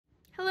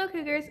Hello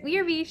Cougars, we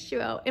are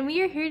VH20 and we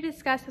are here to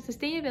discuss how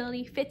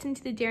sustainability fits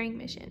into the Daring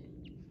mission.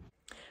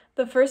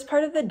 The first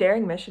part of the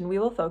Daring mission we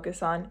will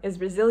focus on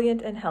is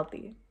resilient and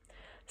healthy.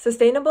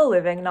 Sustainable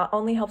living not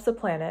only helps the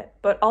planet,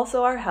 but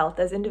also our health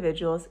as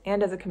individuals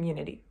and as a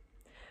community.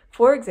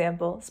 For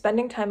example,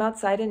 spending time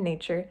outside in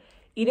nature,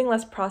 eating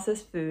less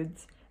processed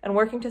foods, and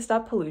working to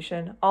stop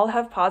pollution all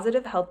have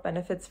positive health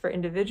benefits for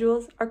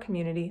individuals, our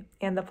community,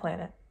 and the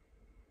planet.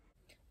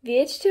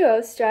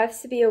 VH20 strives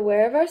to be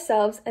aware of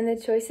ourselves and the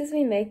choices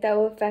we make that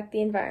will affect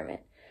the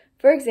environment.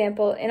 For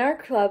example, in our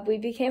club, we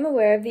became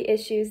aware of the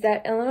issues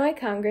that Illinois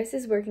Congress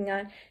is working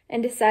on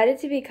and decided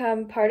to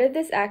become part of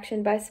this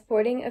action by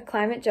supporting a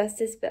climate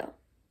justice bill.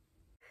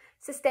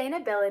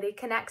 Sustainability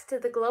connects to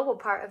the global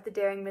part of the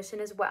Daring mission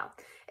as well.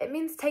 It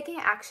means taking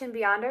action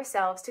beyond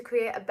ourselves to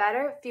create a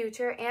better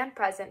future and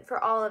present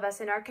for all of us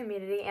in our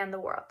community and the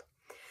world.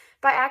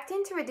 By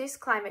acting to reduce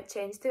climate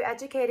change through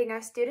educating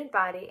our student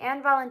body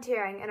and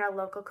volunteering in our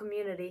local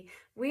community,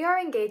 we are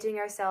engaging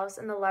ourselves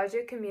in the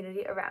larger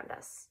community around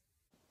us.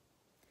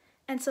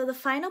 And so the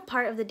final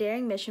part of the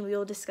Daring mission we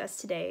will discuss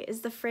today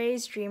is the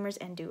phrase dreamers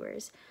and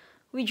doers.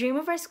 We dream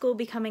of our school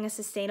becoming a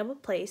sustainable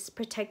place,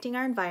 protecting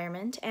our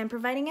environment, and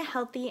providing a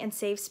healthy and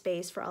safe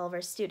space for all of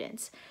our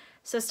students.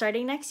 So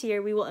starting next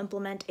year, we will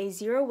implement a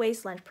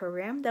zero-waste lunch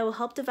program that will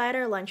help divide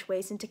our lunch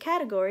waste into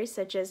categories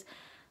such as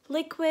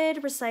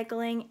liquid,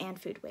 recycling,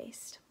 and food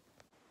waste.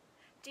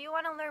 Do you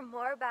want to learn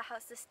more about how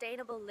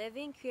sustainable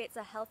living creates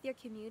a healthier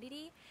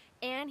community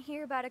and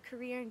hear about a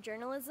career in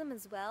journalism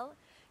as well?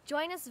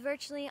 Join us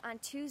virtually on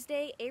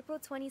Tuesday, April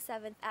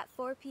 27th at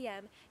 4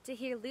 p.m. to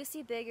hear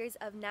Lucy Biggers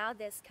of Now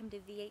This come to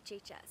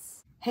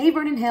VHHS. Hey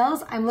Vernon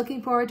Hills, I'm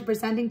looking forward to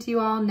presenting to you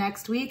all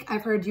next week.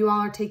 I've heard you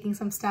all are taking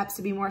some steps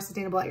to be more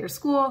sustainable at your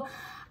school.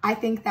 I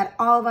think that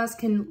all of us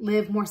can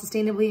live more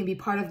sustainably and be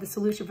part of the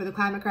solution for the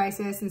climate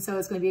crisis, and so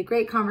it's going to be a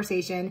great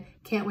conversation.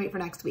 Can't wait for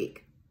next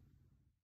week.